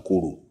ensonga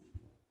nkulu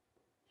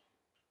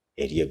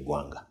eri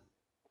eggwanga.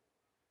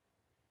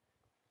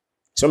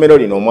 Essomero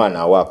lino omwana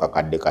awa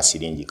akakadde ka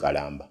siringi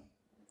kalamba.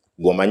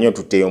 Gwomanyi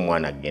otuteyo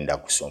omwana agenda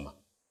kusoma.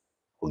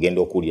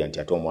 Ogenda okuwulira nti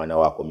ate omwana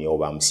wa akomyewo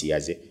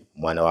bamusiyaze,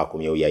 omwana wa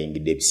akomyewo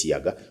yayingidde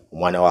Ebisiyaga,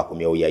 omwana wa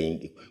akomyewo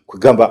yayingidde.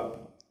 Kugamba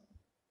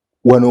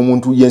wano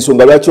omuntu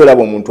yensonga lwaki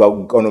olaba omuntu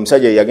ono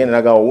omusajja yagenda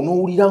nagamba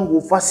onowulira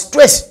ng'ofa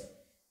stress.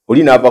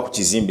 Oli n'ava ku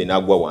kizimbe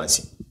n'agwa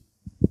wansi.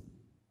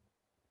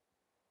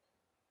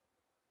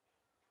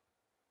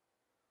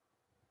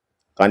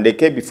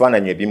 Kandeke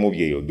ebifaananyi ebimu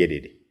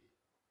byeyogerere.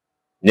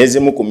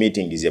 Nezimu ku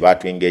meeting ze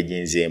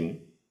batwengejenzeemu.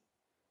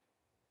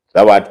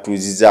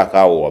 Babatuzizzaako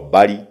awo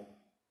wabbali.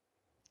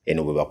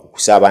 Eno bwe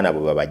bakukusa abaana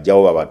bwe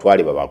babajjawo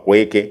babatwale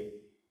babakweke.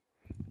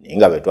 Naye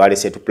nga betwale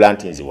set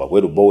plantings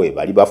wabwe Lubowa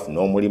bali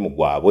bafuna omulimu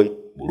gwabwe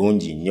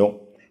bulungi nnyo.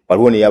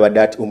 Waliwo ne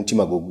yabadde ati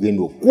omutima gwe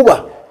gugenda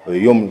okuba.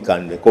 Oyo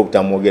omukandeko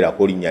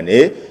obutamwogerako linnya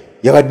naye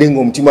yabadde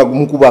ng'omutima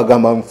gumukuba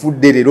agamba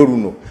nfudde leero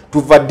luno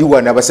tuva ddi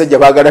wano abasajja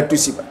baagala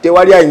tusiba.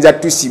 Tewali ayinza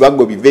tusiba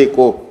gwe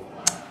biveeko.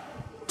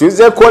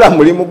 Tuze kola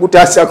mulimu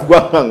gutaasa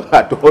ggwanga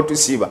ng'ate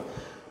otusiba.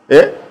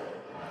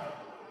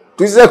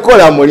 Tuze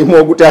kola mulimu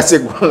ogutaasa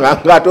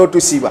ggwanga ng'ate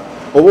otusiba.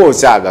 Oba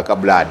osaaga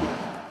kabulaadi.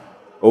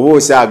 Oba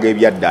osaaga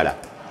ebyaddala.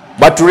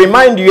 But to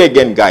remind you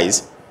again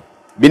guys,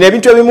 bino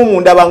ebintu ebimu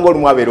mundaba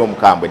ng'olumu abeera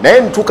omukambwe.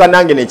 Naye ntuuka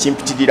nange ne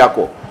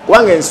kimpitirirako.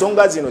 Kubanga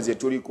ensonga zino ze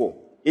tuliko.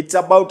 It's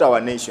about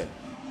our nation.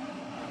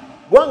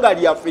 Gwanga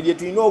lyaffe lye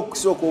tulina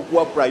okusooka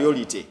okuwa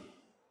priority.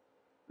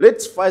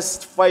 Let's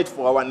first fight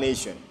for our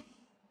nation.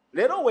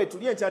 Leero we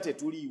tuli enkya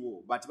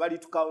tetuliiwo, but bali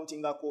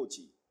tukauntingako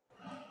ki?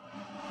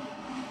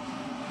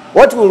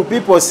 What will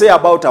people say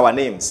about our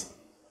names?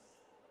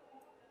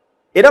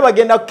 Era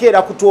bagenda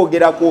kukeera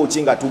kutwogerako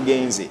ki nga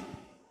tugenze.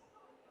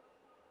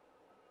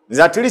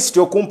 Nze at least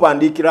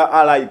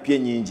okumpandiikira RIP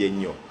ennyingi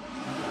ennyo.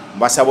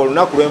 Mbasaba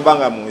olunaku lwenva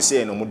nga mu nsi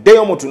eno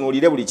muddeyo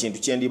mutunuulire buli kintu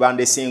kye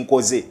ndibandese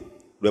nkoze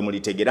lwe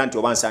mulitegeera nti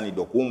oba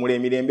nsaanidde okuwummula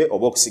emirembe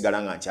oba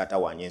okusigala nga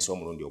nkyatawaanya ensi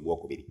omulundi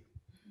ogwokubiri.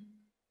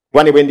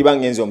 Kuba ne bwe ndiba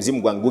ngenze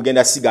omuzimu gwange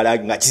gugenda sigala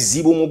nga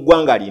kizibu mu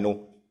ggwanga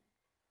lino.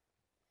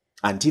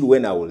 Until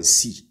when I will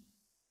see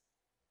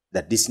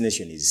that this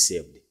nation is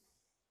saved.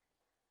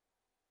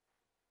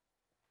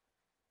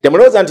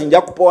 Temulowooza nti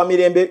nja kupowa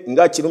mirembe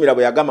nga Kirumira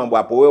bwe yagamba mbu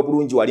apowe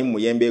obulungi wali mu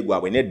muyembe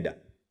gwabwe nedda.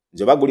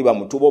 Nze baguli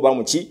bamutuba oba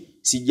muki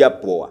sijja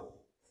powa.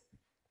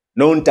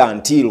 Not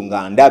until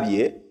nga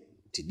ndabye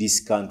nti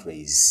this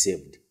country is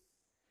saved.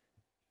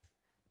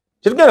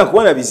 Tetugenda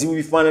kubona bizibu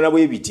bifaanana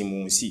bwe biti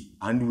mu nsi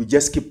and we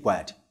just keep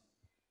quiet.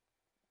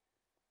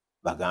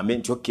 Bagambe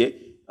nti okay,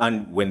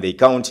 and when they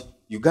count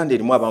Uganda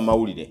erimu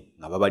abamawulire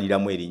nga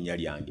babaliramu erinnya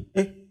lyange.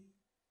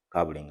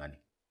 Kabulengane.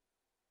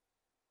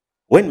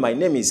 When my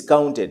name is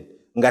counted,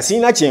 nga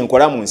sina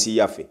kyenkola mu nsi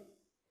yaffe.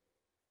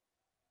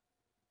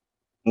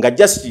 Nga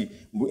just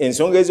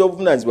ensonga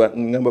ez'obuvunaanyizibwa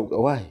ngamba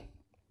why?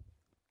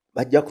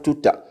 Bajja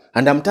kututta.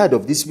 And I'm tired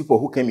of these people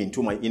who came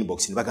into my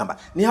inbox and bagamba,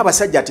 ni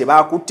abasajja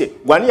tebaakutte.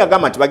 Gwani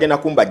yagamba nti bagenda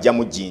kumbajja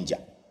mu jjinja.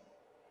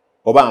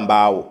 oba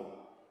mbaawo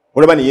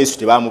olaba ne Yesu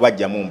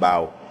tebamubajjamu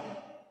mbaawo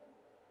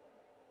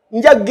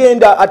nja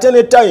genda at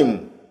any time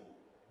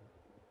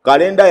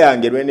kalenda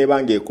yange lwene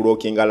bange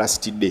ekulookinga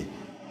last day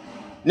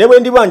ne bwe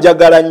ndiba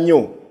njagala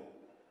nnyo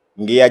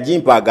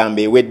ng'eyagimpa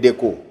agamba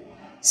eweddeko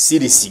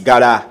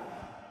sirisigala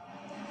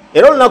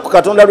era olunaku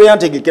Katonda lwe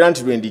yantegekera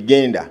nti lwe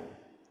ndigenda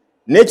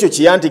n'ekyo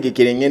kye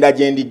yantegekera ngenda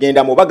gye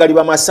ndigenda oba gali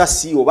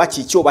bamasasi oba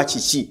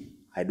kiki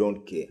I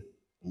don't care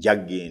nja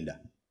genda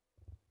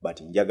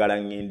but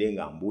njagala ngende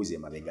nga mbuuze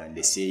mabega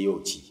ndeseeyo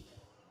ki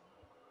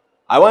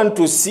I want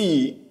to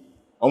see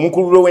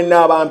omukululo we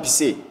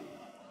n'abampise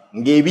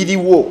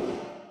ng'ebiriwo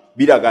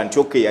biraga nti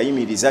okay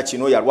yayimiriza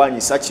kino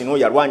yalwanyisa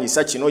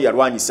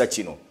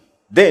kino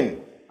then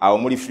awo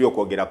muli free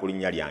okwogera ku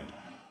linnya lyange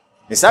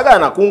nesaagala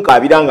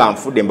nakunkaabira nga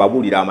nfudde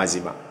mbabuulira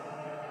amazima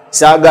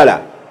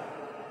saagala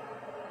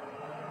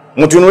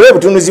mutunule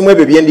butunuzimu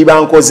ebyo bye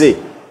ndiba nkoze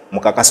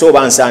mukakase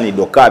oba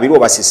nsaanidde okkaabirwa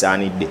oba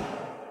sisaanidde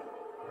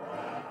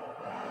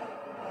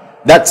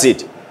that's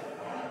it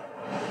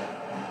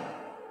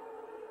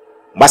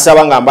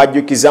mbasaba nga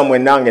mbajjukiza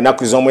mwenna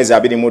ng'ennaku z'omwezi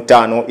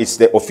 25 it's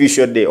the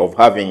official day of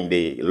having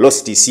the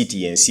Lost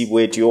City ensi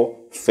bwetyo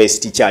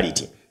first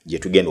charity gye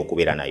tugenda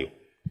okubeera nayo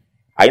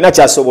alina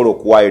kyasobola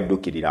okuwaayo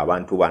eddukirira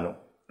abantu bano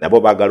nabo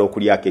baagala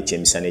okulyako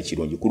ekyemisana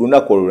ekirungi ku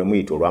lunaku olwo lwe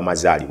muyita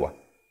olw'amazaalibwa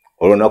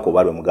olunaku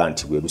oba lwe mugaa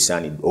nti lwe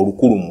lusaanidde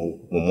olukulu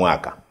mu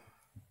mwaka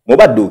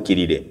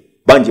mubadduukirire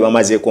bangi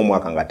bamazeeko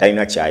omwaka nga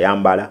talina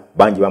kyayambala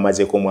bangi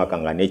bamazeeko omwaka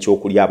nga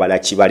n'ekyokulya abala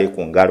kibale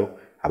ku ngalo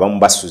abamu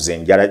basuza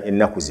enjala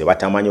ennaku ze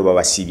batamanyi oba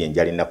basiibye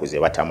enjala ennaku ze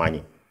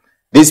batamanyi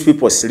these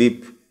people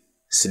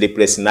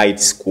sleepless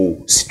nights school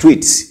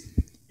streets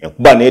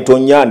enkuba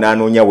n'etonya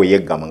n'anoonya we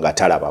yeggama nga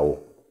talabawo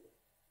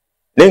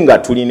naye nga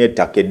tulina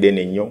ettaka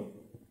eddene nnyo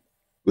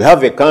we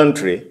have a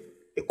country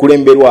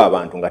ekulemberwa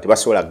abantu nga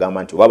tebasobola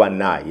kugamba nti oba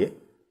bannaaye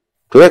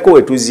tuleko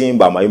we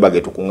tuzimba amayumba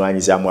ge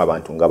tukuŋŋaanyizaamu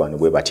abantu nga bano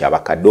bwe bati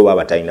abakadde oba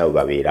abatalina we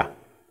babeera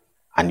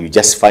and you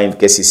just find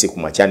cases ku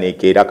makya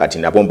n'ekeera kati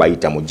nabo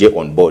mbayita mujje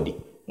on board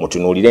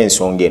mutunuulire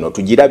ensonga eno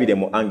tugirabire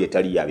mu ange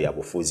etali ya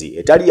byabufuzi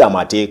etali ya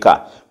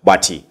mateeka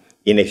but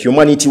in a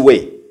humanity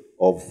way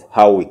of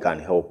how we can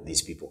help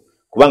these people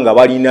kubanga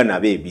balina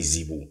nabo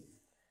ebizibu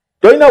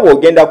tolina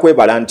bw'ogenda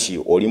kwebala nti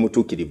oli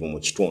mutuukirivu mu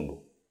kitundu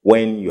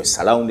when you're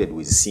surrounded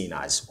with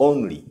sinners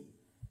only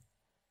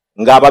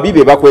nga ababi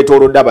be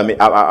bakwetoolodde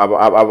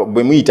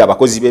bwe muyita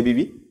abakozi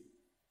b'ebibi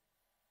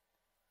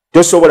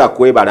tosobola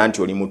kwebala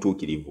nti oli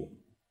mutuukirivu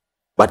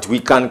but we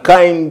can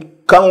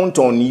count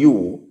on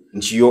you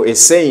nti you're a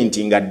saint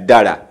nga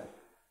ddala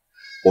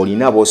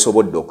olina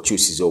b'osobodde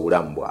okukyusiza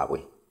obulamu bwabwe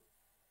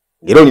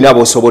ngera olina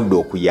b'osobodde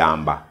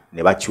okuyamba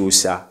ne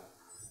bakyusa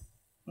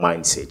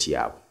mindset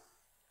yaabwe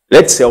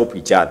let's help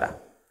each other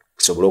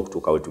tusobole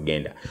okutuuka we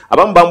tugenda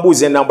abamu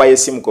bambuuza ennamba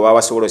y'essimu kwe baba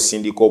basobola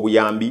okusindika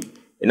obuyambi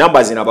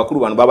enamba zino abakulu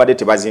bano babadde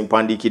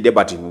tebazimpandiikidde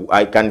but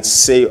I can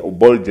say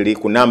boldly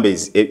ku namba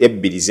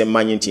ebbiri ze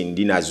mmanyi nti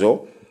ndi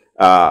nazo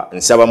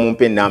nsaba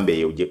mumpe ennamba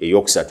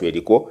ey'okusatu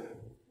eriko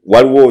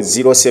waliwo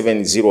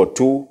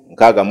 0702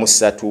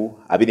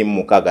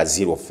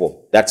 632604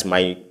 that's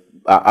my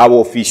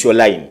our official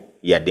line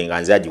yadde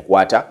nga nze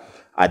agikwata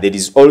there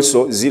is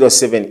also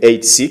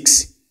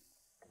 0786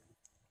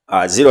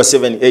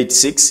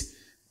 0786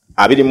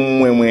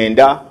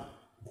 29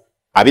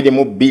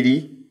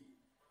 22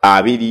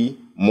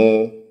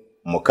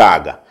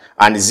 26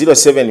 and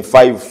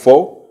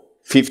 0754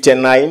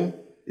 59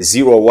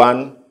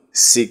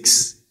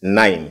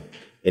 0169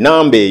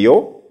 enamba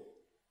eyo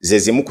ze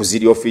zimu ku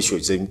ziri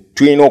official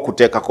tulina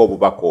okuteekako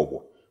obubaka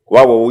obwo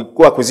kuba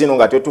bw'okuba ku zino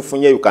nga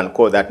tetufunye you can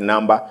call that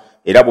number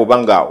era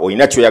bw'obanga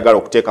olina kyoyagala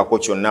okuteekako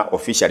kyonna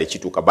official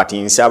kituuka but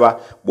nsaba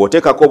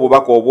bw'oteekako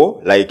obubaka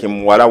obwo like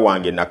muwala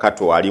wange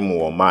Nakato ali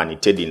mu Oman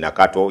Teddy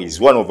Nakato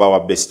is one of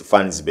our best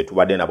fans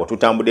betubadde nabo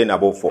tutambudde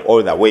nabo for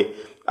all the way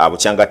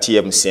bukyanga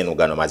TMC eno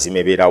Gano Mazima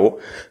ebeerawo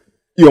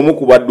y'omu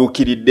ku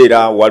badduukiridde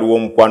era waliwo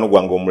omukwano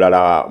gwange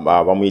omulala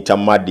bamuyita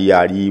Madi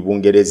ali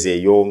Bungereza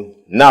eyo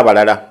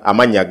n'abalala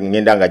amanya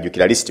ngenda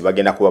ngajjukira list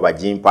bagenda kuba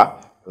bagimpa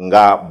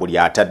nga buli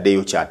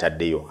ataddeyo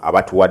kyataddeyo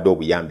abatuwadde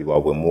obuyambi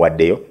bwabwe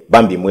muwaddeyo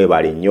bambi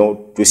mwebale nnyo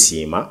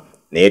tusiima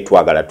naye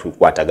twagala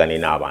tukwatagane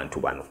n'abantu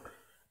bano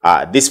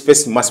this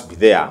face must be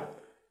there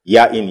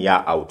year in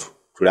year out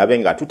tulabe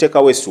nga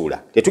tuteekawo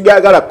essuula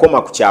tetugayagala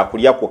kukoma ku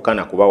kyakulya kwokka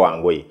na kuba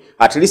wangoye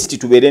at least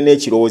tubeere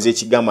n'ekirowoozo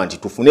ekigamba nti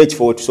tufune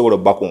ekifo we tusobola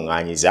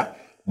obbakuŋŋaanyiza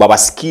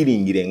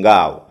babasikilingire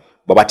ngaawo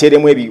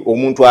babateeremu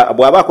omuntu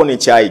bw'abaako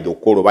n'ekyayiga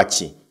okukola oba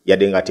ki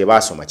yadde nga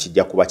tebaasoma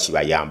kijja kuba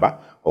kibayamba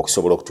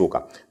okusobola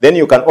okutuuka. Then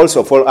you can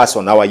also follow us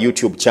on our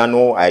YouTube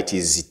channel. It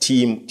is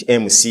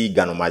TMC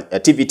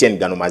TV10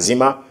 Gano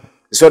Mazima.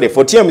 Sorry,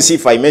 for TMC,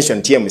 if I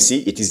mention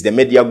TMC, it is the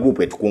media group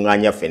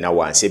etukunganya fena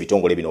wansi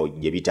ebitongole bino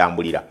gye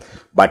bitambulira.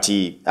 But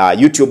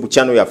YouTube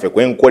channel yaffe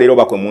kwenkolero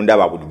bakwe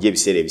mundaba buli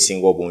ebiseera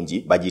ebisinga obungi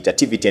bagiyita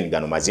TV10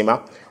 Gano Mazima.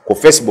 Ku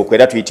Facebook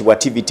era tuyitibwa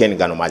TV10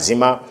 Gano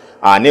Mazima.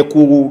 Ne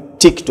ku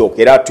TikTok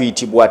era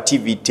tuyitibwa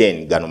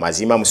TV10 Gano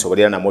Mazima,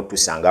 musobolera namwo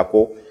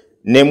tusangako.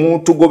 Ne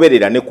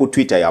mutugoberera ne ku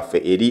Twitter yaffe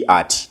eri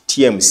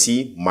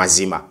 @TMC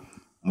Mazima.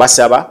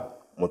 Mbasaba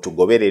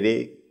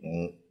mutugoberere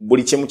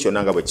buli kimu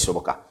kyonna nga bwe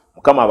kisoboka.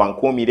 Mukama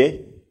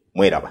abankuumire,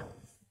 mweraba.